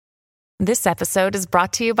This episode is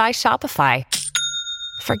brought to you by Shopify.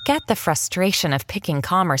 Forget the frustration of picking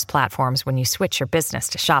commerce platforms when you switch your business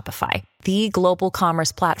to Shopify, the global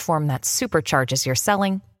commerce platform that supercharges your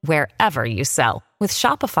selling wherever you sell. With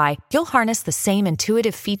Shopify, you'll harness the same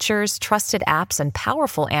intuitive features, trusted apps, and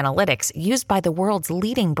powerful analytics used by the world's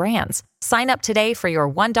leading brands. Sign up today for your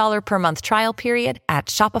 $1 per month trial period at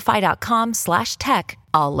shopify.com/tech,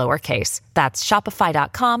 all lowercase. That's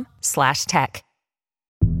shopify.com/tech.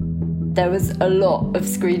 There was a lot of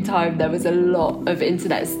screen time, there was a lot of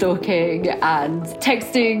internet stalking and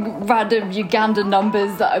texting random Ugandan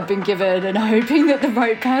numbers that I've been given and hoping that the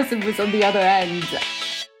right person was on the other end.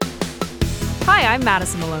 Hi, I'm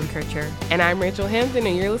Madison Malone-Kircher. And I'm Rachel Hampton,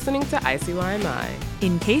 and you're listening to ICYMI.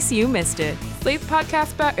 In case you missed it. Slate's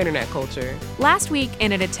podcast about internet culture. Last week,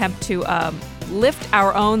 in an attempt to lift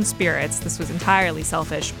our own spirits, this was entirely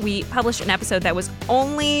selfish, we published an episode that was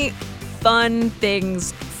only fun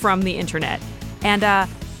things from the internet. And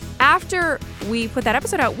after we put that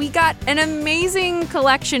episode out, we got an amazing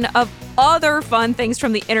collection of other fun things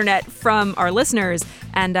from the internet from our listeners.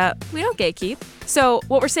 And we don't gatekeep. So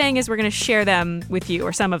what we're saying is we're going to share them with you,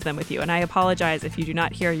 or some of them with you. And I apologize if you do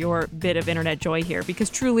not hear your bit of internet joy here,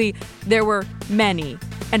 because truly there were many.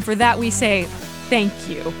 And for that we say thank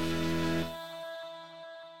you.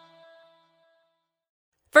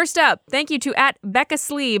 First up, thank you to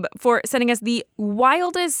 @BeccaSleeb for sending us the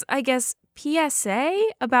wildest, I guess, PSA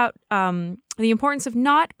about the importance of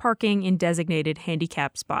not parking in designated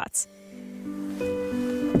handicap spots.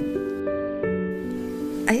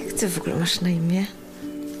 A jak ty w ogóle masz na imię?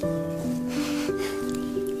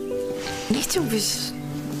 Nie chciałbyś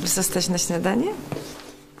zostać na śniadanie?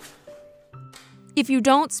 If you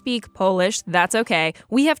don't speak Polish, that's okay.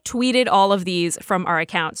 We have tweeted all of these from our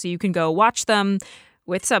account, so you can go watch them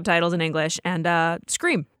with subtitles in English and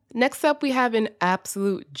scream. Next up, we have an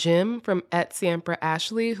absolute gem from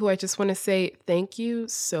 @SiempraAshley, who I just want to say thank you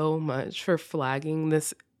so much for flagging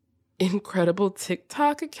this incredible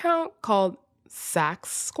TikTok account called Sax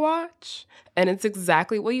Squatch. And it's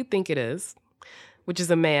exactly what you think it is, which is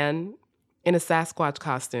a man in a Sasquatch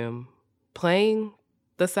costume playing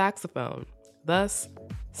the saxophone. Thus,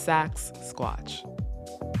 Sax Squatch.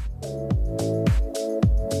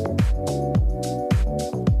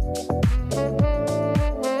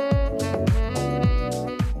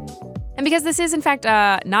 And because this is, in fact,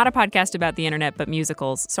 not a podcast about the internet, but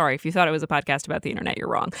musicals. Sorry, if you thought it was a podcast about the internet, you're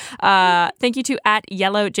wrong. Thank you to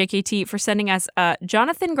 @YellowJKT for sending us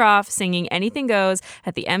Jonathan Groff singing Anything Goes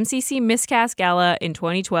at the MCC Miscast Gala in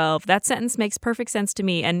 2012. That sentence makes perfect sense to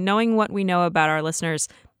me. And knowing what we know about our listeners,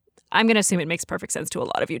 I'm going to assume it makes perfect sense to a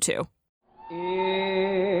lot of you, too. In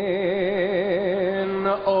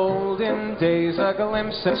olden days, a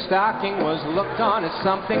glimpse of stocking was looked on as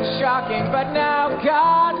something shocking, but now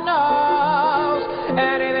God knows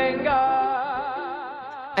anything goes.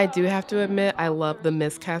 I do have to admit, I love the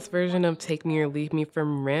miscast version of Take Me or Leave Me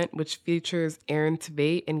from Rent, which features Aaron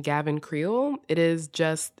Tveit and Gavin Creel. It is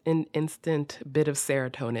just an instant bit of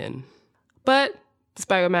serotonin. But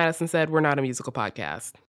despite what Madison said, we're not a musical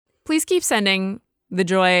podcast. Please keep sending the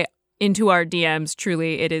joy into our DMs.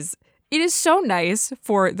 Truly, it is so nice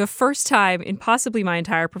for the first time in possibly my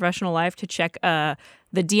entire professional life to check the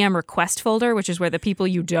DM request folder, which is where the people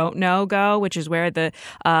you don't know go, which is where the,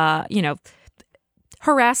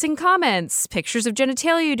 harassing comments, pictures of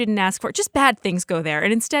genitalia you didn't ask for, just bad things go there,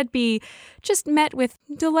 and instead be just met with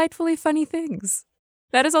delightfully funny things.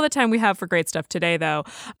 That is all the time we have for great stuff today, though,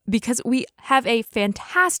 because we have a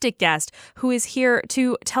fantastic guest who is here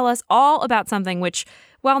to tell us all about something which,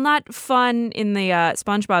 while not fun in the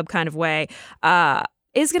SpongeBob kind of way,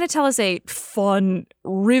 is going to tell us a fun,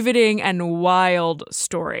 riveting, and wild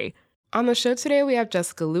story. On the show today, we have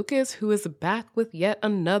Jessica Lucas, who is back with yet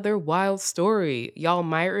another wild story. Y'all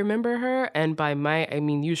might remember her, and by might, I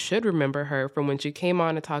mean you should remember her from when she came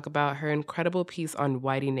on to talk about her incredible piece on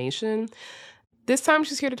Whitey Nation. This time,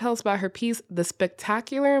 she's here to tell us about her piece, The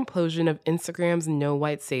Spectacular Implosion of Instagram's No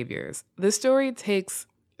White Saviors. This story takes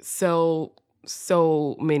so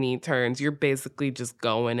many turns. You're basically just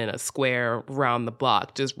going in a square around the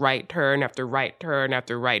block, just right turn after right turn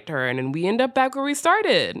after right turn, and we end up back where we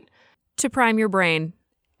started. To prime your brain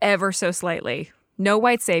ever so slightly, No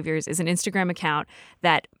White Saviors is an Instagram account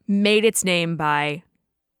that made its name by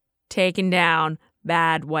taking down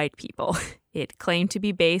bad white people. It claimed to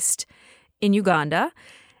be based in Uganda,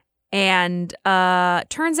 and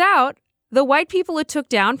turns out the white people it took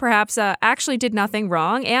down perhaps actually did nothing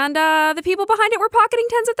wrong, and the people behind it were pocketing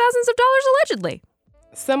tens of thousands of dollars allegedly.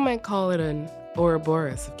 Some might call it an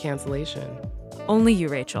Ouroboros of cancellation. Only you,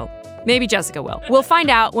 Rachel. Maybe Jessica will. We'll find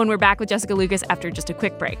out when we're back with Jessica Lucas after just a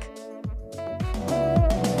quick break.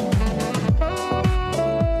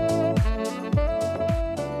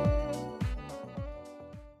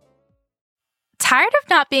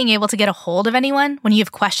 not being able to get a hold of anyone when you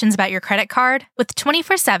have questions about your credit card? With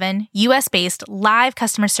 24/7 US-based live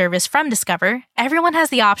customer service from Discover, everyone has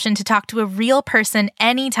the option to talk to a real person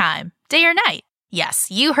anytime, day or night.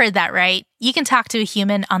 Yes, you heard that right. You can talk to a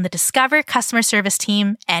human on the Discover customer service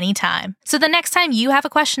team anytime. So the next time you have a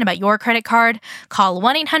question about your credit card, call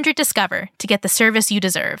 1-800-DISCOVER to get the service you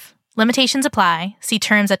deserve. Limitations apply. See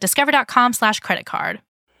terms at discover.com/creditcard.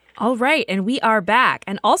 All right, and we are back.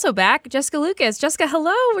 And also back, Jessica Lucas. Jessica,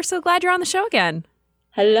 hello. We're so glad you're on the show again.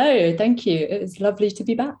 Hello, thank you. It was lovely to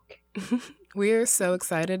be back. We're so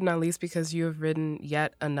excited, not least because you have written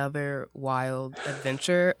yet another wild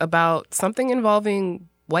adventure about something involving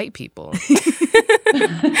white people.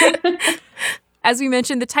 As we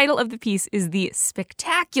mentioned, the title of the piece is The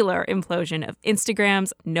Spectacular Implosion of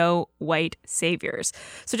Instagram's No White Saviors.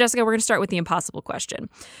 So, Jessica, we're going to start with the impossible question.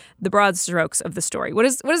 The broad strokes of the story. What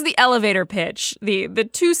is the elevator pitch? The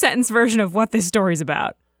two-sentence version of what this story's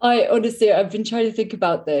about? I've been trying to think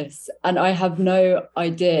about this and I have no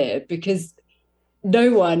idea because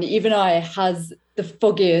no one, even I, has the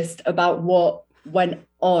foggiest about what went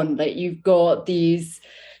on. Like, you've got these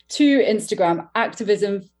two Instagram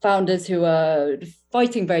activism founders who are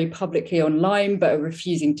fighting very publicly online but are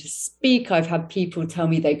refusing to speak. I've had people tell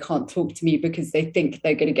me they can't talk to me because they think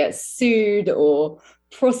they're going to get sued or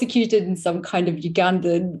prosecuted in some kind of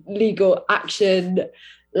Ugandan legal action.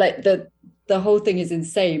 Like, the whole thing is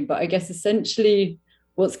insane. But I guess essentially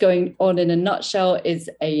what's going on in a nutshell is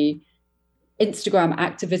a Instagram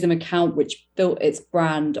activism account which built its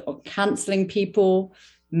brand on cancelling people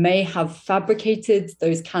may have fabricated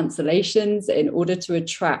those cancellations in order to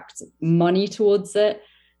attract money towards it.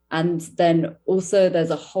 And then also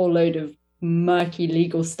there's a whole load of murky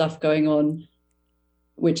legal stuff going on,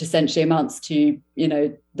 which essentially amounts to,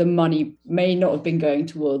 the money may not have been going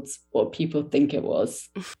towards what people think it was.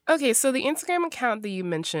 Okay, so the Instagram account that you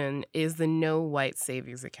mentioned is the No White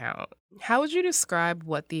Saviors account. How would you describe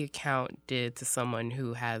what the account did to someone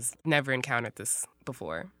who has never encountered this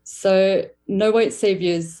before? So No White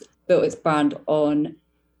Saviors built its brand on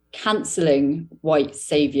cancelling white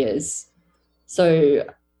saviors. So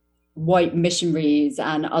white missionaries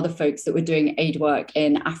and other folks that were doing aid work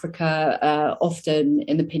in Africa, often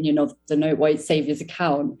in the opinion of the No White Saviors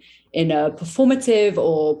account, in a performative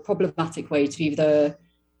or problematic way to either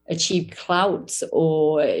achieve clout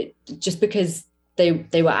or just because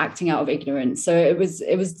they were acting out of ignorance. So it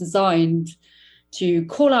was designed to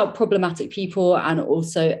call out problematic people and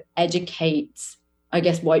also educate, I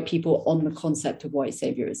guess, white people on the concept of white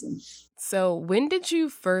saviorism. So when did you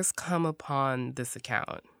first come upon this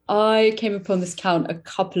account? I came upon this account a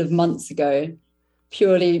couple of months ago,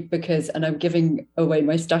 purely because, and I'm giving away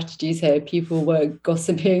my strategies here, people were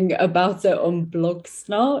gossiping about it on Blog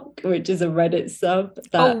Snark, which is a Reddit sub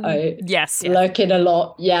that lurk in a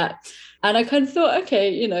lot. Yeah. And I kind of thought,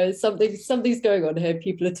 okay, something's going on here.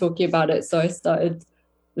 People are talking about it. So I started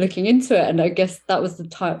looking into it. And I guess that was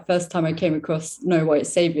the first time I came across No White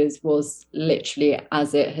Saviors, was literally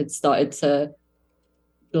as it had started to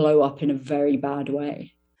blow up in a very bad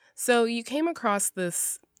way. So you came across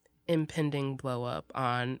this impending blow up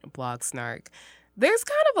on Blog Snark. There's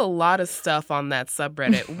kind of a lot of stuff on that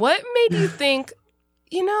subreddit. What made you think,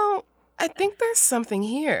 I think there's something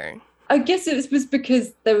here? I guess it was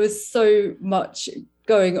because there was so much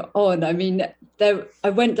going on. I mean, I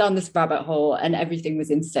went down this rabbit hole and everything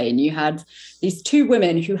was insane. You had these two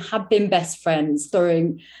women who had been best friends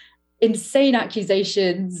throwing insane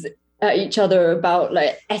accusations at each other about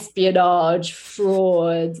like espionage,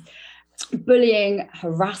 fraud, bullying,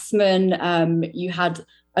 harassment. You had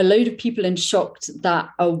a load of people in shock that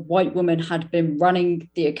a white woman had been running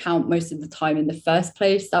the account most of the time in the first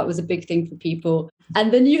place. That was a big thing for people.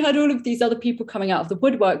 And then you had all of these other people coming out of the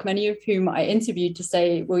woodwork, many of whom I interviewed, to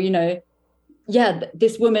say, well,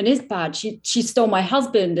 this woman is bad. She stole my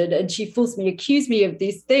husband and she falsely accused me of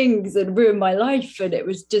these things and ruined my life. And it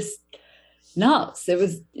was just nuts. It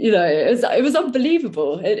was, it was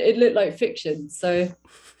unbelievable. It looked like fiction. So,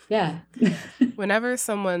 yeah. Whenever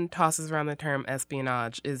someone tosses around the term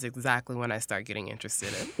espionage is exactly when I start getting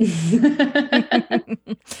interested in.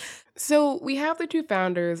 So we have the two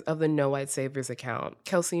founders of the No White Saviors account,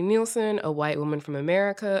 Kelsey Nielsen, a white woman from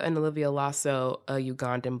America, and Olivia Lasso, a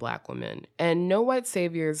Ugandan black woman. And No White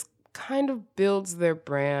Saviors kind of builds their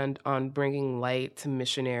brand on bringing light to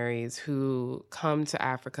missionaries who come to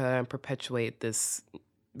Africa and perpetuate this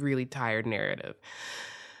really tired narrative.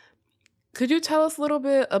 Could you tell us a little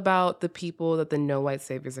bit about the people that the No White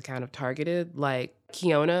Saviors account have targeted, like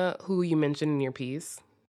Kiona, who you mentioned in your piece?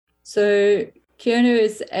 So Kiona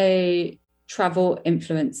is a travel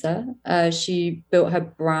influencer. She built her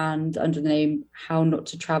brand under the name How Not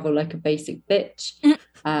to Travel Like a Basic Bitch.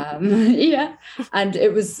 Yeah, and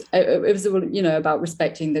it was all, you know, about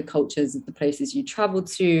respecting the cultures of the places you travel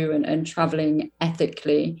to and traveling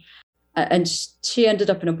ethically. And she ended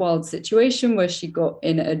up in a wild situation where she got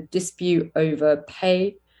in a dispute over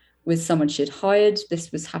pay with someone she had hired.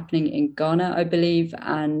 This was happening in Ghana, I believe,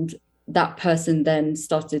 and that person then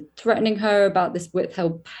started threatening her about this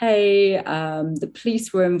withheld pay. The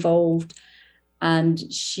police were involved,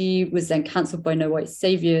 and she was then cancelled by No White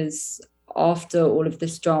Saviors after all of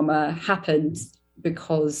this drama happened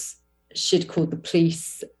because she'd called the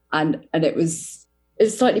police, and it's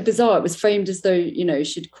slightly bizarre. It was framed as though, you know,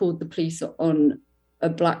 she'd called the police on a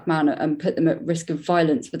black man and put them at risk of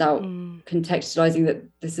violence without contextualizing that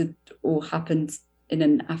this had all happened in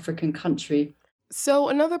an African country. So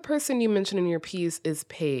another person you mentioned in your piece is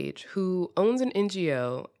Paige, who owns an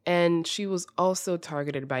NGO, and she was also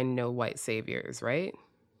targeted by No White Saviors, right?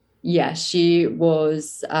 Yeah, she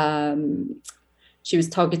was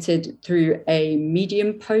targeted through a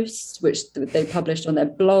Medium post, which they published on their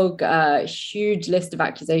blog. A huge list of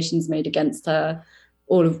accusations made against her,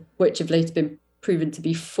 all of which have later been proven to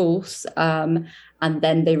be false. And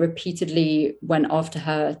then they repeatedly went after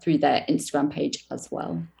her through their Instagram page as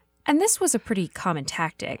well. And this was a pretty common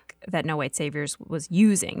tactic that No White Saviors was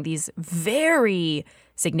using. These very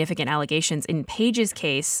significant allegations. In Paige's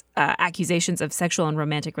case, accusations of sexual and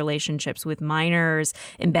romantic relationships with minors,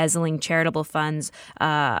 embezzling charitable funds,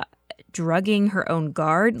 drugging her own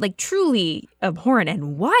guard, like truly abhorrent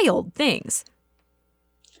and wild things.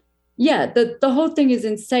 Yeah, the whole thing is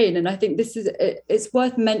insane. And I think it's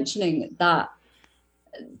worth mentioning that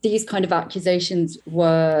these kind of accusations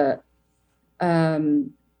were...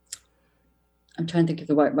 I'm trying to think of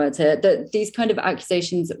the right words here, that these kind of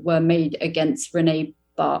accusations were made against Renee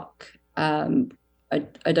Buck. I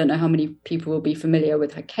don't know how many people will be familiar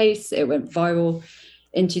with her case. It went viral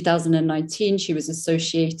in 2019. She was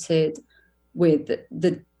associated with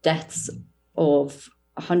the deaths of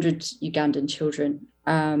 100 Ugandan children.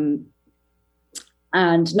 And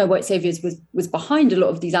No White Saviors was behind a lot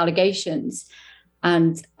of these allegations.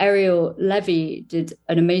 And Ariel Levy did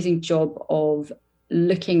an amazing job of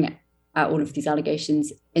looking at all of these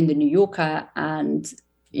allegations in the New Yorker and,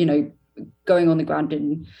 you know, going on the ground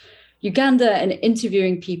in Uganda and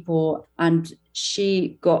interviewing people. And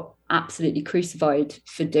she got absolutely crucified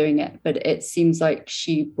for doing it. But it seems like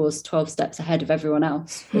she was 12 steps ahead of everyone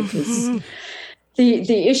else because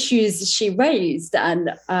the issues she raised. And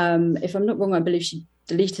if I'm not wrong, I believe she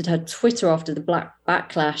deleted her Twitter after the Black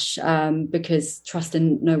backlash because trust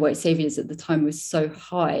in No White Saviors at the time was so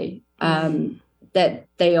high. That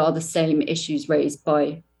they are the same issues raised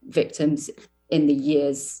by victims in the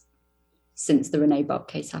years since the Renee Buck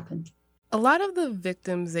case happened. A lot of the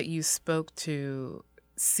victims that you spoke to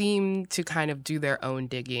seem to kind of do their own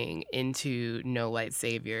digging into No White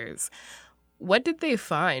Saviors. What did they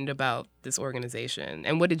find about this organization?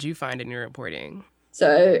 And what did you find in your reporting?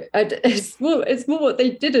 So it's more what they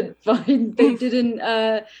didn't find. They didn't,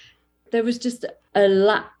 there was just a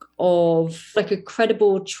lack of like a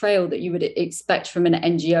credible trail that you would expect from an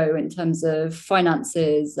NGO in terms of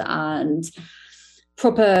finances and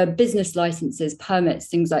proper business licenses, permits,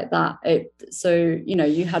 things like that. So, you know,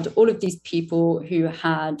 you had all of these people who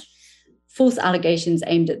had false allegations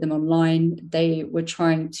aimed at them online. They were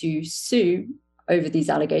trying to sue over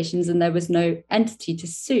these allegations and there was no entity to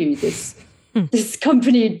sue. This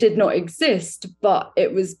company did not exist, but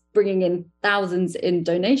it was bringing in thousands in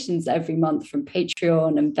donations every month from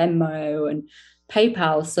Patreon and Venmo and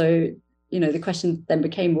PayPal. So, you know, the question then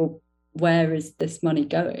became, well, where is this money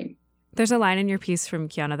going? There's a line in your piece from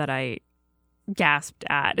Kiana that I gasped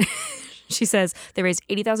at. She says, they raised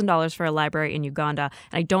 $80,000 for a library in Uganda.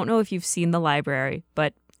 And I don't know if you've seen the library,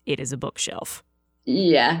 but it is a bookshelf.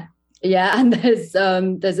 Yeah. Yeah, and there's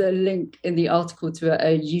a link in the article to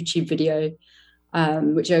a YouTube video,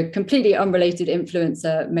 which a completely unrelated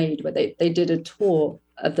influencer made, where they did a tour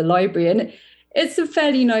of the library. And it's a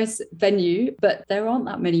fairly nice venue, but there aren't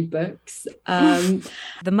that many books.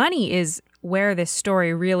 The money is where this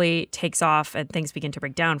story really takes off and things begin to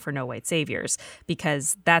break down for No White Saviors,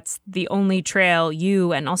 because that's the only trail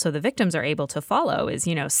you and also the victims are able to follow is,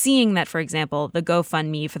 you know, seeing that, for example, the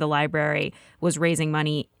GoFundMe for the library was raising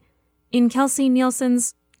money in Kelsey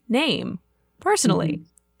Nielsen's name, personally. Mm-hmm.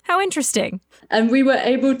 How interesting. And we were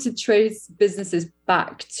able to trace businesses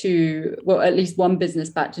back to, well, at least one business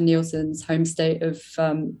back to Nielsen's home state of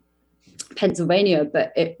Pennsylvania,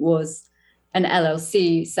 but it was an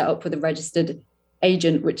LLC set up with a registered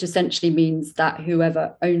agent, which essentially means that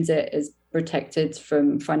whoever owns it is protected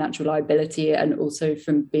from financial liability and also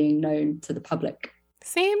from being known to the public.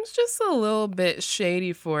 Seems just a little bit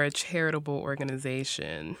shady for a charitable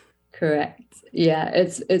organization. Correct. Yeah,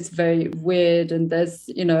 it's very weird, and there's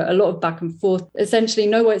a lot of back and forth. Essentially,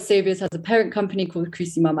 No White Saviors has a parent company called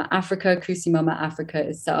Kusi Mama Africa. Kusi Mama Africa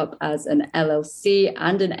is set up as an LLC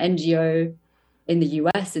and an NGO in the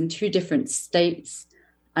US in 2 different states,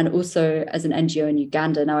 and also as an NGO in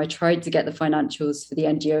Uganda. Now, I tried to get the financials for the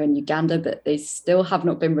NGO in Uganda, but they still have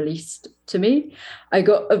not been released to me. I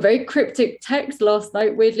got a very cryptic text last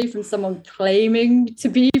night, weirdly, from someone claiming to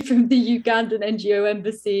be from the Ugandan NGO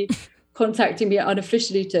embassy, contacting me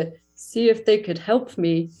unofficially to see if they could help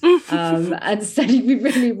me, and sending me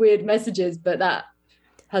really weird messages, but that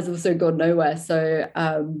has also gone nowhere. So,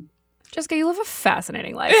 Jessica, you live a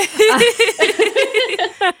fascinating life.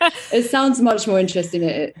 It sounds much more interesting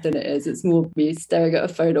than it is. It's more me staring at a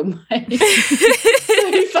phone on my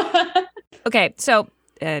sofa. Okay, so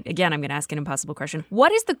again, I'm going to ask an impossible question.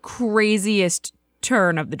 What is the craziest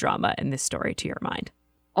turn of the drama in this story to your mind?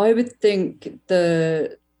 I would think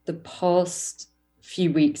the past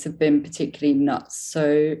few weeks have been particularly nuts.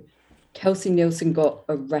 So Kelsey Nielsen got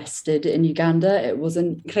arrested in Uganda. It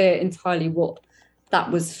wasn't clear entirely what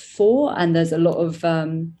that was for, and there's a lot of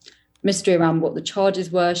mystery around what the charges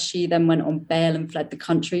were. She then went on bail and fled the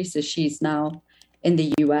country, so she's now in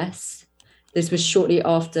the US. This was shortly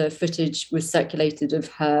after footage was circulated of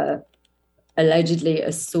her allegedly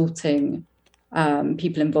assaulting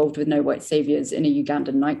people involved with No White Saviors in a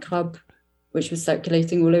Ugandan nightclub, which was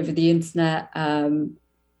circulating all over the internet. And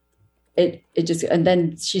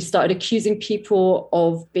then she started accusing people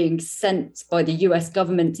of being sent by the US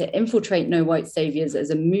government to infiltrate No White Saviors as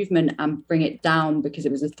a movement and bring it down because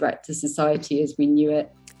it was a threat to society as we knew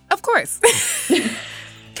it. Of course.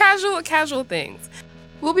 Casual things.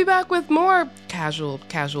 We'll be back with more casual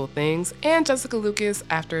things and Jessica Lucas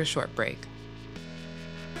after a short break.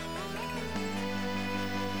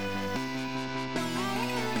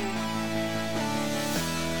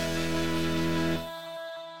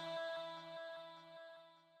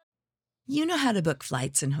 You know how to book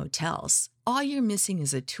flights and hotels. All you're missing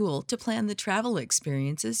is a tool to plan the travel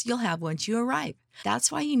experiences you'll have once you arrive.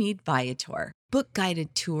 That's why you need Viator. Book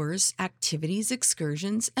guided tours, activities,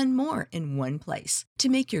 excursions, and more in one place to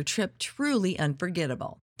make your trip truly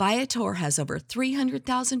unforgettable. Viator has over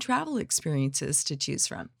 300,000 travel experiences to choose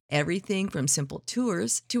from. Everything from simple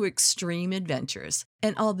tours to extreme adventures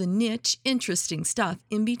and all the niche, interesting stuff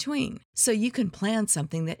in between. So you can plan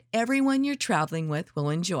something that everyone you're traveling with will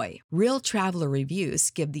enjoy. Real traveler reviews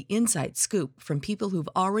give the inside scoop from people who've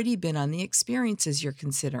already been on the experiences you're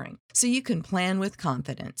considering. So you can plan with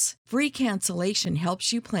confidence. Free cancellation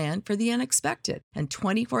helps you plan for the unexpected. And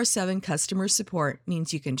 24/7 customer support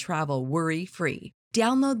means you can travel worry-free.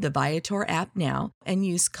 Download the Viator app now and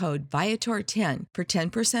use code Viator10 for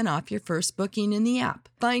 10% off your first booking in the app.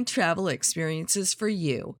 Find travel experiences for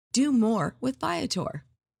you. Do more with Viator.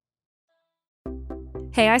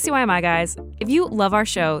 Hey, ICYMI guys. If you love our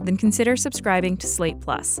show, then consider subscribing to Slate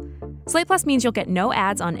Plus. Slate Plus means you'll get no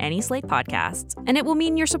ads on any Slate podcasts, and it will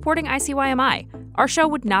mean you're supporting ICYMI. Our show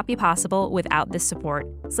would not be possible without this support.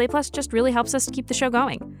 Slate Plus just really helps us keep the show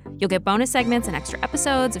going. You'll get bonus segments and extra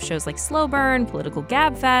episodes of shows like Slow Burn, Political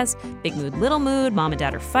Gabfest, Big Mood, Little Mood, Mom and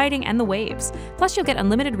Dad Are Fighting, and The Waves. Plus, you'll get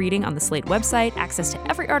unlimited reading on the Slate website, access to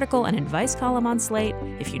every article and advice column on Slate,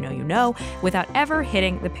 if you know, without ever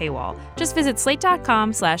hitting the paywall. Just visit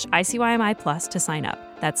slate.com/ICYMI Plus to sign up.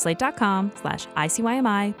 That's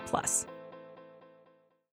slate.com/ICYMI Plus.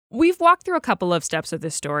 We've walked through a couple of steps of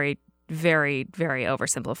this story. Very, very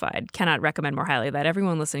oversimplified. Cannot recommend more highly that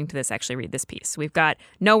everyone listening to this actually read this piece. We've got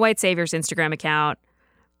No White Saviors Instagram account.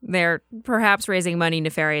 They're perhaps raising money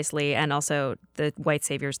nefariously, and also the white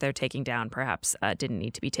saviors they're taking down perhaps didn't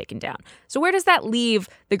need to be taken down. So where does that leave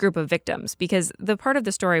the group of victims? Because the part of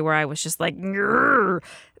the story where I was just like,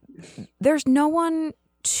 there's no one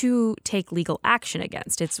to take legal action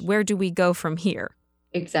against. It's where do we go from here?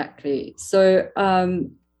 Exactly. So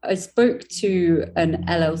I spoke to an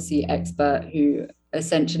LLC expert who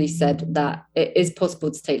essentially said that it is possible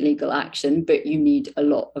to take legal action, but you need a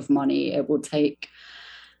lot of money. It will take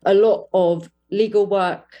a lot of legal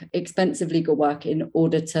work, expensive legal work, in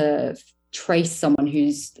order to trace someone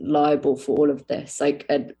who's liable for all of this, like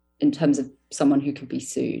in terms of someone who could be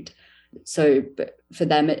sued. So but for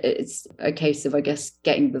them, it's a case of, I guess,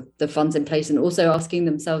 getting the funds in place and also asking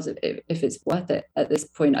themselves if it's worth it at this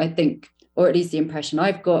point. I think, or at least the impression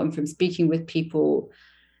I've gotten from speaking with people,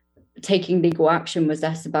 taking legal action was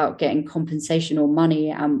less about getting compensation or money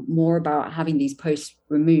and more about having these posts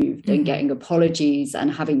removed and getting apologies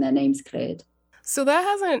and having their names cleared. So that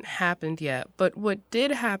hasn't happened yet, but what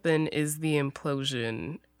did happen is the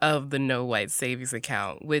implosion of the No White Saviors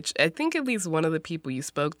account, which I think at least one of the people you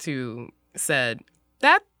spoke to said,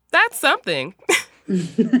 that's something.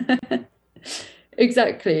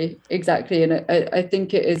 Exactly. And I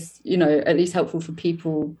think it is, at least helpful for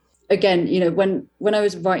people. Again, when I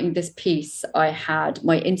was writing this piece, I had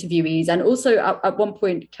my interviewees and also at one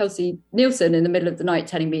point, Kelsey Nielsen in the middle of the night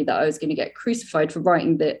telling me that I was going to get crucified for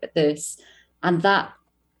writing this. And that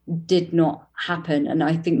did not happen. And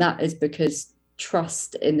I think that is because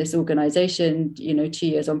trust in this organization, 2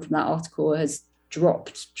 years on from that article, has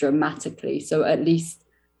dropped dramatically. So at least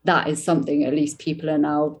that is something, at least people are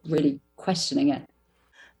now really questioning it.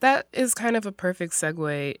 That is kind of a perfect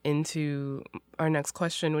segue into our next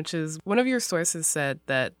question, which is one of your sources said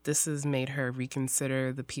that this has made her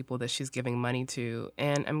reconsider the people that she's giving money to.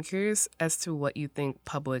 And I'm curious as to what you think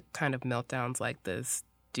public kind of meltdowns like this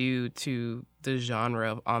do to the genre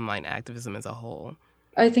of online activism as a whole.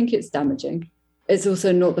 I think it's damaging. It's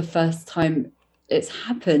also not the first time it's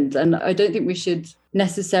happened. And I don't think we should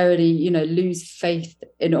necessarily, lose faith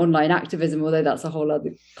in online activism, although that's a whole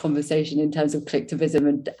other conversation in terms of clicktivism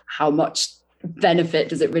and how much benefit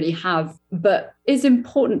does it really have. But it's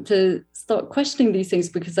important to start questioning these things,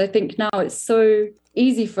 because I think now it's so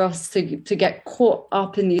easy for us to get caught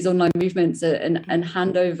up in these online movements and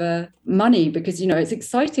hand over money, because, it's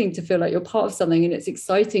exciting to feel like you're part of something, and it's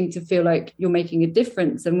exciting to feel like you're making a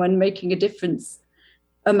difference. And when making a difference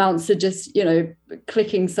amounts to just,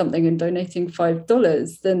 clicking something and donating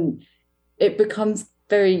 $5, then it becomes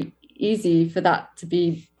very easy for that to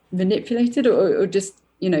be manipulated or just,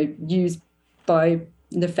 used by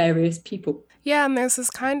nefarious people. Yeah, and there's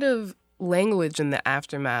this kind of language in the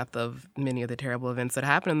aftermath of many of the terrible events that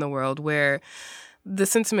happen in the world where the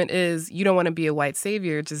sentiment is you don't want to be a white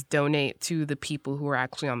savior, just donate to the people who are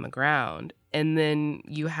actually on the ground. And then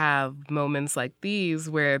you have moments like these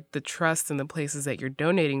where the trust in the places that you're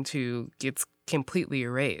donating to gets completely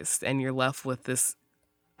erased, and you're left with this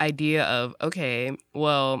idea of, okay,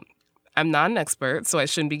 well, I'm not an expert, so I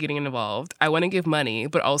shouldn't be getting involved. I want to give money,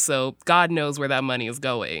 but also God knows where that money is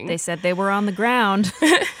going. They said they were on the ground.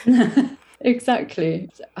 Exactly.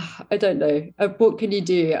 I don't know. What can you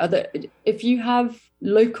do? If you have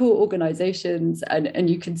local organizations and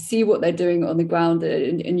you can see what they're doing on the ground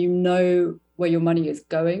and you know where your money is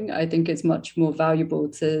going, I think it's much more valuable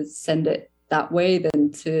to send it that way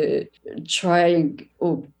than to try and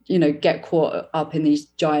get caught up in these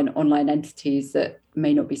giant online entities that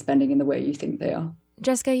may not be spending in the way you think they are.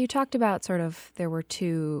 Jessica, you talked about there were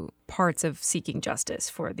two parts of seeking justice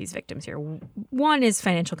for these victims here. One is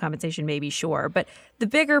financial compensation, maybe, sure, but the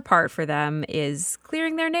bigger part for them is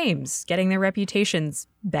clearing their names, getting their reputations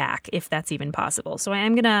back, if that's even possible. So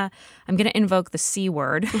I'm gonna invoke the C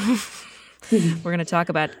word. We're gonna talk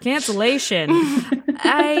about cancellation.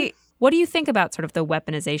 What do you think about sort of the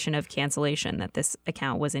weaponization of cancellation that this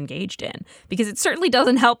account was engaged in? Because it certainly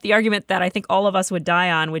doesn't help the argument that I think all of us would die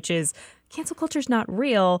on, which is cancel culture is not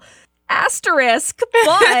real. Asterisk,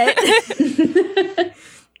 but...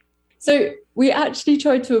 So we actually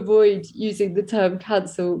tried to avoid using the term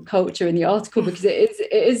cancel culture in the article because it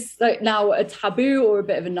is like now a taboo or a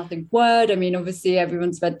bit of a nothing word. I mean, obviously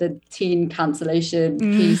everyone's read the teen cancellation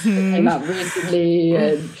piece that came out recently,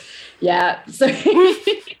 and yeah, so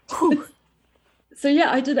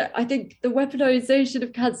yeah, I don't know. I think the weaponization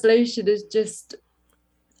of cancellation is just,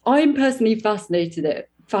 I'm personally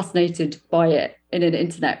fascinated by it in an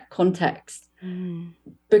internet context,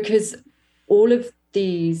 because all of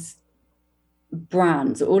these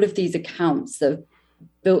brands, all of these accounts that have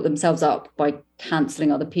built themselves up by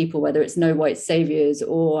cancelling other people, whether it's No White Saviors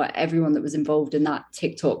or everyone that was involved in that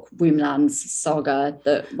TikTok Womblands saga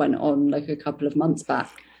that went on like a couple of months back.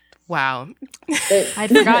 Wow. I'd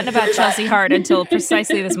forgotten about Chelsea Hart until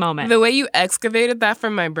precisely this moment. The way you excavated that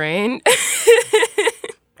from my brain.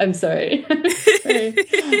 I'm sorry. But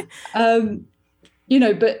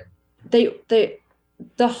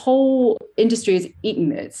the whole industry is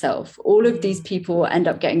eating itself. All of these people end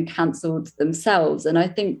up getting cancelled themselves. And I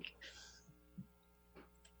think,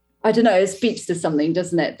 I don't know, it speaks to something,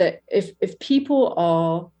 doesn't it? That if people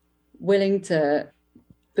are willing to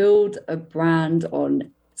build a brand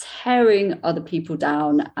on tearing other people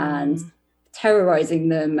down and terrorizing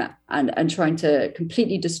them and trying to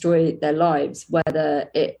completely destroy their lives, whether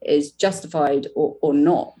it is justified or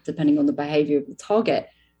not, depending on the behavior of the target,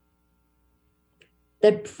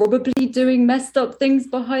 they're probably doing messed up things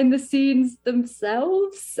behind the scenes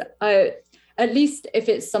themselves. At least if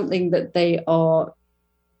it's something that they are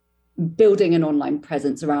building an online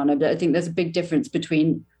presence around. I think there's a big difference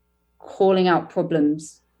between calling out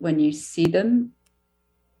problems when you see them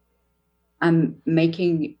and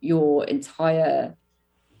making your entire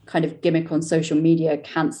kind of gimmick on social media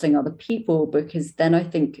canceling other people, because then I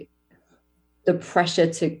think the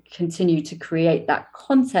pressure to continue to create that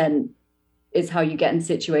content is how you get in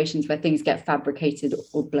situations where things get fabricated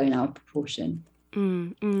or blown out of proportion.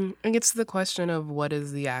 It gets to the question of what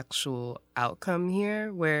is the actual outcome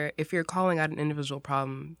here, where if you're calling out an individual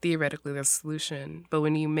problem, theoretically there's a solution. But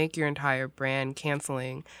when you make your entire brand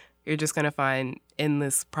canceling, you're just going to find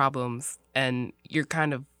endless problems, and your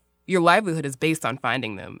livelihood is based on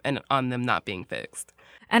finding them and on them not being fixed.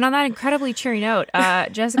 And on that incredibly cheery note,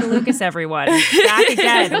 Jessica Lucas, everyone, back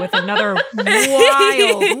again with another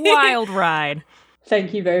wild ride.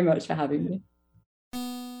 Thank you very much for having me.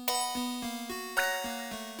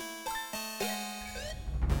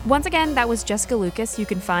 Once again, that was Jessica Lucas. You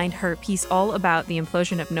can find her piece all about the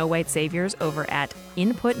implosion of No White Saviors over at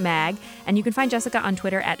Input Mag, and you can find Jessica on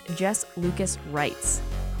Twitter at JessLucasWrites.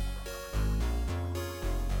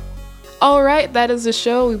 All right, that is the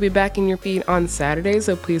show. We'll be back in your feed on Saturday,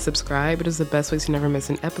 so please subscribe. It is the best way to never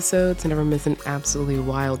miss an episode, to never miss an absolutely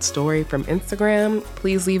wild story from Instagram.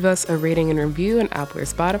 Please leave us a rating and review on Apple or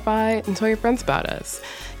Spotify, and tell your friends about us.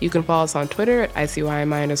 You can follow us on Twitter at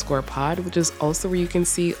ICYMI_pod, which is also where you can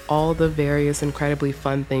see all the various incredibly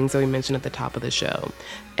fun things that we mentioned at the top of the show.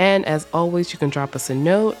 And as always, you can drop us a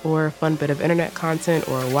note or a fun bit of internet content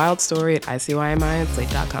or a wild story at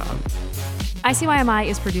ICYMI@slate.com. ICYMI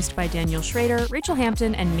is produced by Daniel Schrader, Rachel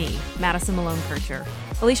Hampton, and me, Madison Malone-Kircher.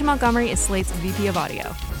 Alicia Montgomery is Slate's VP of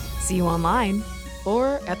Audio. See you online.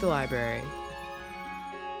 Or at the library.